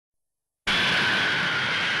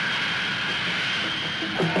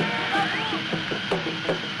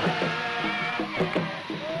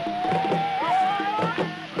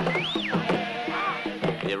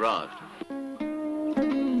robbed.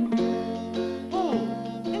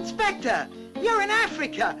 Oh, Inspector, you're in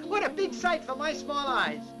Africa. What a big sight for my small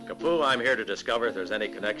eyes. Capu, I'm here to discover if there's any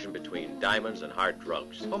connection between diamonds and hard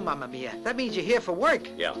drugs. Oh, Mamma Mia. That means you're here for work.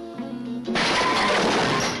 Yeah.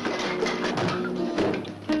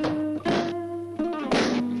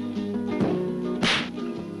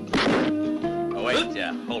 Oh, wait,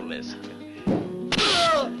 hold this.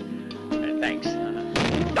 Thanks.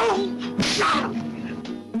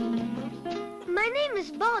 My name is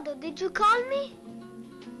Bodo. Did you call me?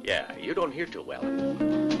 Yeah, you don't hear too well.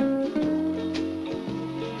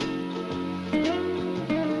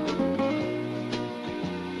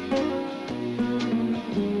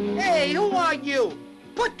 Hey, who are you?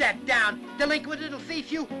 Put that down, delinquent little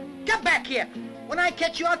thief, you. Come back here. When I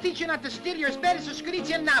catch you, I'll teach you not to steal. You're as bad as a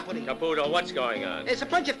Scrizia in Napoli. Caputo, what's going on? There's a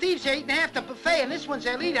bunch of thieves here eating half the buffet, and this one's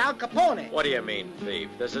their leader, Al Capone. What do you mean, thief?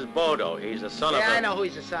 This is Bodo. He's the son of Yeah, a... I know who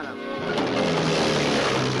he's the son of.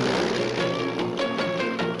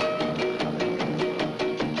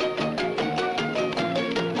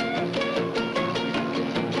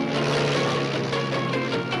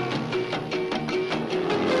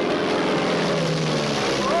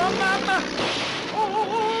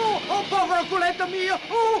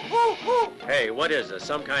 Hey, what is this?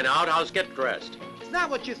 Some kind of outhouse? Get dressed. It's not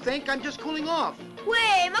what you think. I'm just cooling off.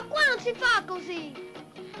 Uè, ma qua non si fa così.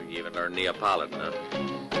 You even learned Neapolitan, huh?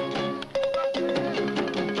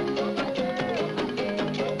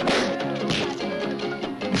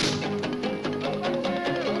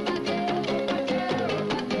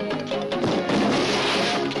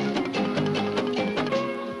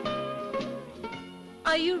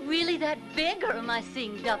 Are you really that big, or am I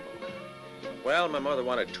seeing double? Well, my mother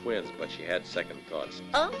wanted twins, but she had second thoughts.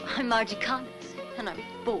 Oh, I'm Margie Connors, and I'm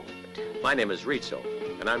bored. My name is Rizzo,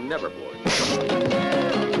 and I'm never bored.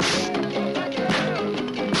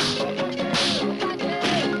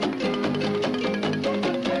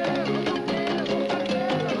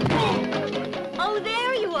 Oh,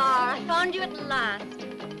 there you are. I found you at last.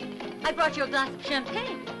 I brought you a glass of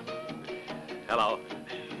champagne. Hello.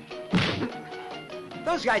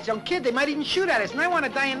 Those guys don't kid. They might even shoot at us, and I want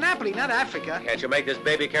to die in Napoli, not Africa. Can't you make this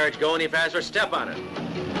baby carriage go any faster? Step on it.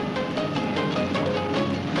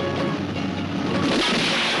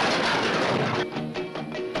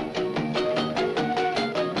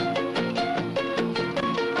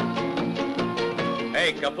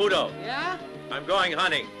 Hey, Caputo. Yeah? I'm going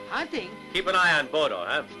hunting. Hunting? Keep an eye on Bodo,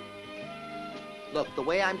 huh? Look, the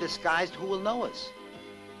way I'm disguised, who will know us?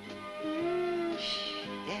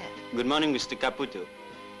 Yeah. Good morning, Mr. Caputo.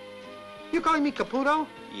 You calling me Caputo?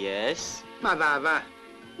 Yes? Ma va, va.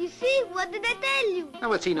 You see, what did I tell you? Now,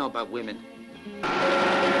 what's he know about women?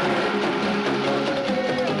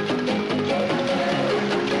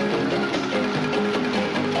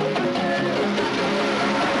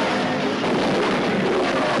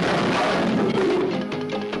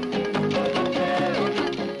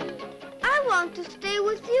 I want to stay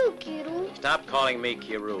with you, Kiru. Stop calling me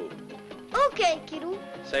Kiru. Okay, Kiru.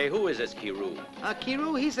 Say, who is this Kiru?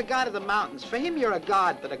 Kiru, he's the god of the mountains. For him, you're a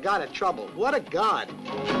god, but a god of trouble. What a god.